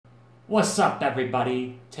What's up,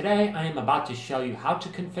 everybody? Today I am about to show you how to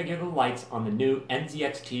configure the lights on the new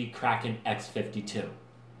NZXT Kraken X52.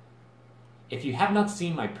 If you have not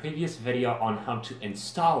seen my previous video on how to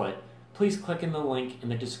install it, please click in the link in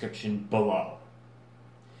the description below.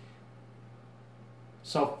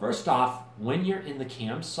 So first off, when you're in the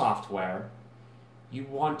CAM software, you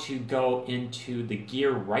want to go into the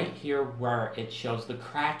gear right here where it shows the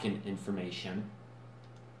Kraken information.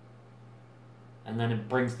 And then it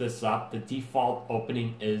brings this up. The default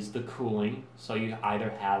opening is the cooling, so you either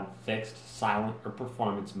have fixed, silent, or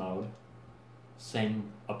performance mode.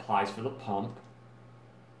 Same applies for the pump.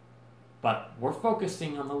 But we're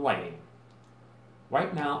focusing on the lighting.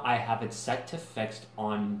 Right now I have it set to fixed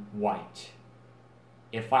on white.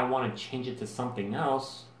 If I want to change it to something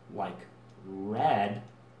else, like red,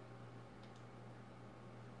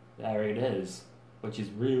 there it is, which is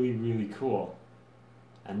really, really cool.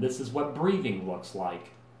 And this is what breathing looks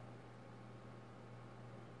like.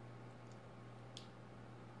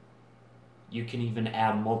 You can even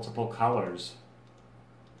add multiple colors.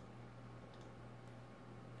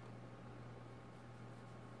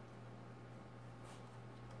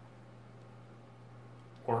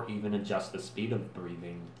 Or even adjust the speed of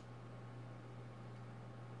breathing.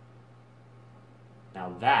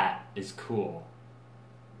 Now that is cool.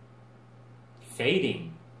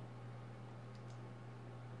 Fading.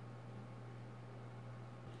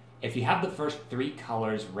 If you have the first three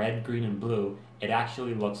colors, red, green, and blue, it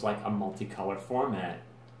actually looks like a multicolor format.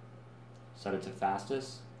 Set it to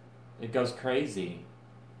fastest. It goes crazy.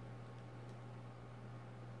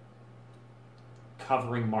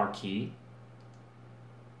 Covering marquee.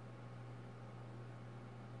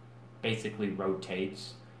 Basically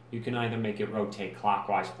rotates. You can either make it rotate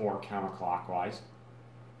clockwise or counterclockwise.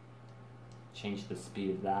 Change the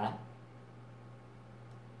speed of that.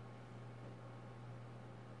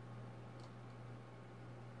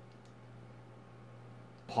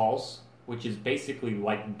 Pulse, which is basically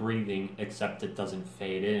like breathing, except it doesn't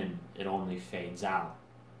fade in, it only fades out.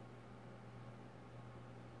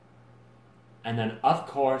 And then, of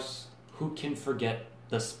course, who can forget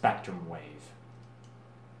the spectrum wave?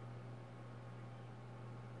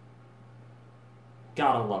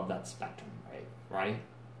 Gotta love that spectrum wave, right?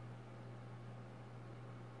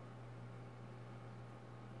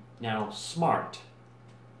 Now, smart.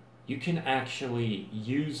 You can actually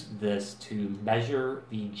use this to measure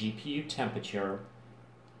the GPU temperature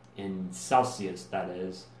in Celsius, that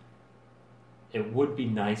is. It would be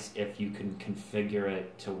nice if you can configure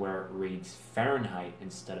it to where it reads Fahrenheit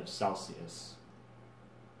instead of Celsius.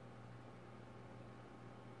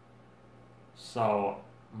 So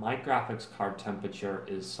my graphics card temperature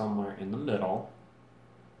is somewhere in the middle.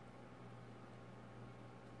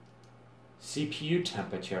 CPU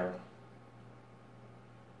temperature.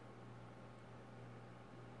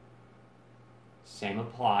 Same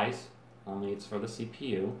applies, only it's for the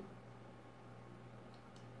CPU.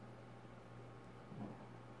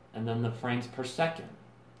 And then the frames per second.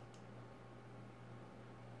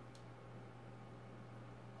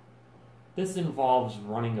 This involves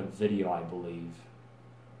running a video, I believe.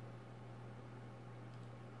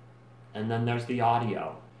 And then there's the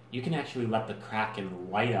audio. You can actually let the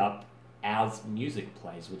Kraken light up as music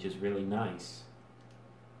plays, which is really nice.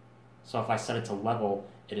 So if I set it to level,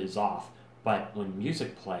 it is off. But when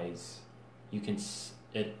music plays,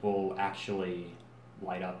 it will actually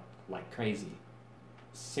light up like crazy.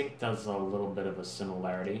 Sync does a little bit of a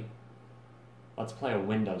similarity. Let's play a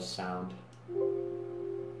Windows sound.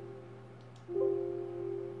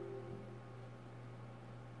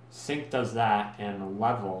 Sync does that, and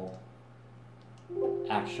level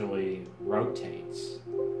actually rotates.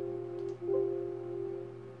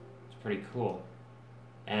 It's pretty cool.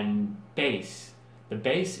 And bass. The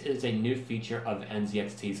bass is a new feature of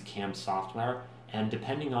NZXT's CAM software, and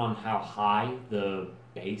depending on how high the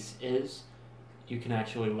bass is, you can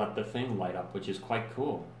actually let the thing light up, which is quite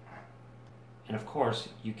cool. And of course,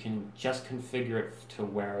 you can just configure it to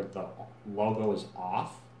where the logo is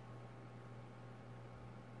off.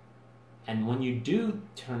 And when you do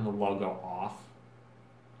turn the logo off,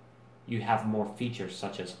 you have more features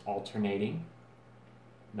such as alternating.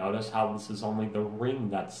 Notice how this is only the ring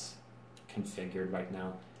that's configured right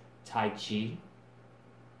now. Tai Chi,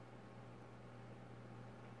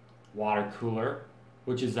 water cooler,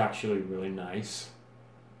 which is actually really nice.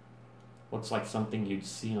 Looks like something you'd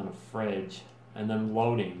see on a fridge. And then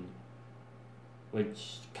loading,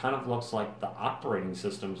 which kind of looks like the operating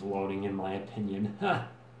system's loading, in my opinion.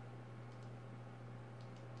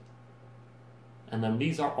 And then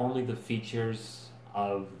these are only the features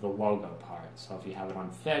of the logo part. So if you have it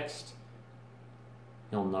on fixed,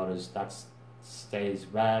 You'll notice that stays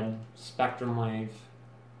red, spectrum wave.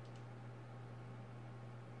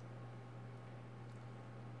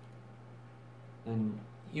 And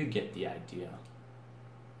you get the idea.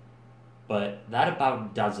 But that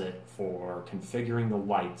about does it for configuring the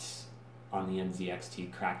lights on the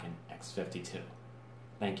NZXT Kraken X52.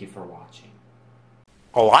 Thank you for watching.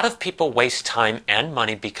 A lot of people waste time and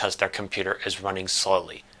money because their computer is running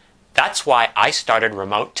slowly. That's why I started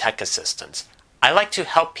Remote Tech Assistance. I like to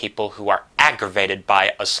help people who are aggravated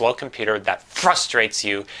by a slow computer that frustrates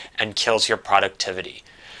you and kills your productivity.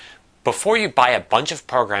 Before you buy a bunch of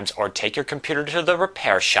programs or take your computer to the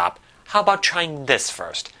repair shop, how about trying this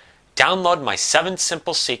first? Download my 7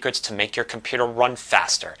 simple secrets to make your computer run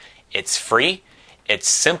faster. It's free, it's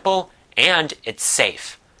simple, and it's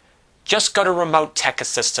safe. Just go to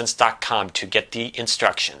remotetechAssistance.com to get the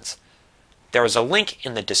instructions. There is a link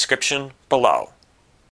in the description below.